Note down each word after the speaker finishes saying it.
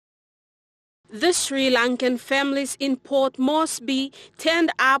The Sri Lankan families in Port Moresby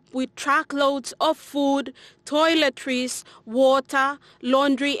turned up with truckloads of food, toiletries, water,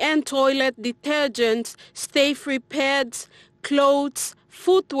 laundry and toilet detergents, stay-free pads, clothes,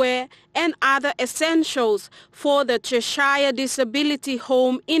 footwear and other essentials for the Cheshire Disability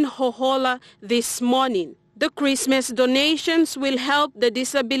Home in Hohola this morning. The Christmas donations will help the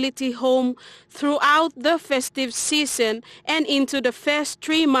disability home throughout the festive season and into the first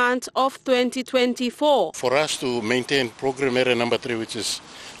 3 months of 2024. For us to maintain program area number 3, which is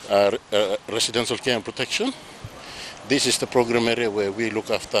residential care and protection, this is the program area where we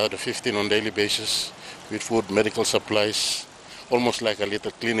look after the 15 on a daily basis with food, medical supplies, almost like a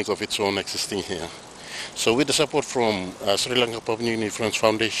little clinic of its own existing here. So with the support from Sri Lanka Papua New Guinea Friends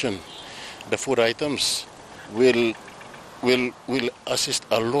Foundation, the food items will assist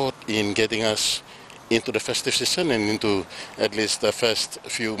a lot in getting us into the festive season and into at least the first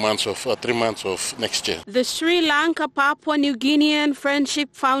few months of 3 months of next year. The Sri Lanka Papua New Guinean Friendship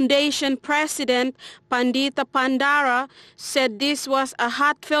Foundation President Pandita Pandara said this was a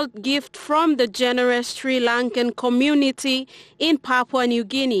heartfelt gift from the generous Sri Lankan community in Papua New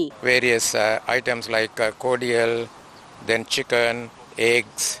Guinea. Various items like cordial, then chicken,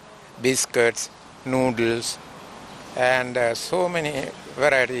 eggs, biscuits, noodles, and so many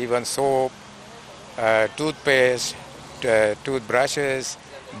varieties, even soap, toothpaste, toothbrushes,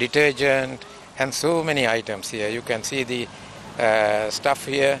 detergent, and so many items here. You can see the stuff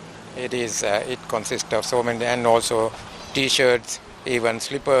here. It consists of so many, and also T-shirts, even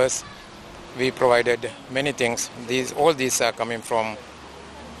slippers. We provided many things. All these are coming from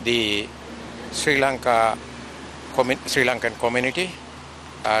the Sri Lankan community.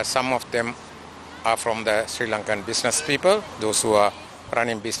 Some of them are from the Sri Lankan business people, those who are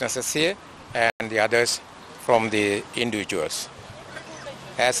running businesses here, and the others from the individuals.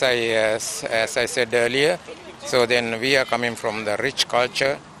 As I said earlier, so then we are coming from the rich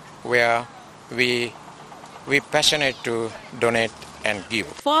culture where we passionate to donate and give.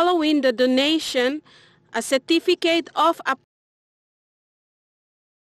 Following the donation, a certificate of